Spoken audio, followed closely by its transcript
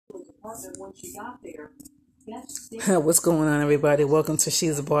What's going on, everybody? Welcome to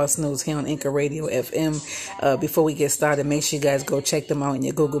She's a Boss News here on Anchor Radio FM. Before we get started, make sure you guys go check them out in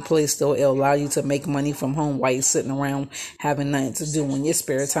your Google Play Store. It'll allow you to make money from home while you're sitting around having nothing to do in your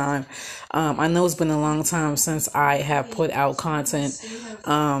spare time. I know it's been a long time since I have put out content.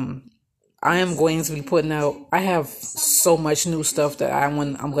 I am going to be putting out. I have so much new stuff that I'm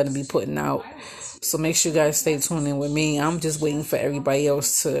going to be putting out. So make sure you guys stay tuned in with me. I'm just waiting for everybody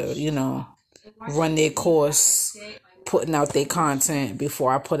else to, run their course, putting out their content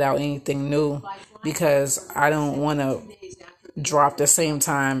before I put out anything new, because I don't want to drop the same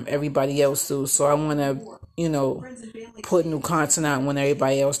time everybody else do. So I want to, put new content out when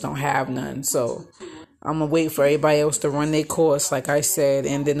everybody else don't have none. So I'm going to wait for everybody else to run their course, like I said,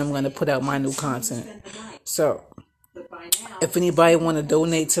 and then I'm going to put out my new content. So if anybody want to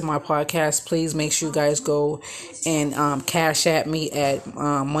donate to my podcast, please make sure you guys go and cash at me at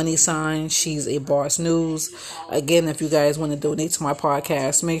money sign She's a Boss News. Again, if you guys want to donate to my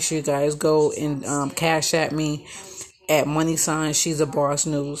podcast, make sure you guys go and cash at me at money sign She's a Boss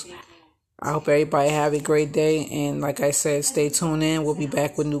News. I hope everybody have a great day, and like I said, stay tuned in. We'll be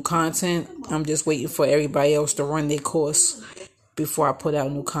back with new content. I'm just waiting for everybody else to run their course before I put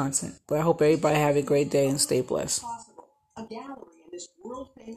out new content. But I hope everybody have a great day and stay blessed.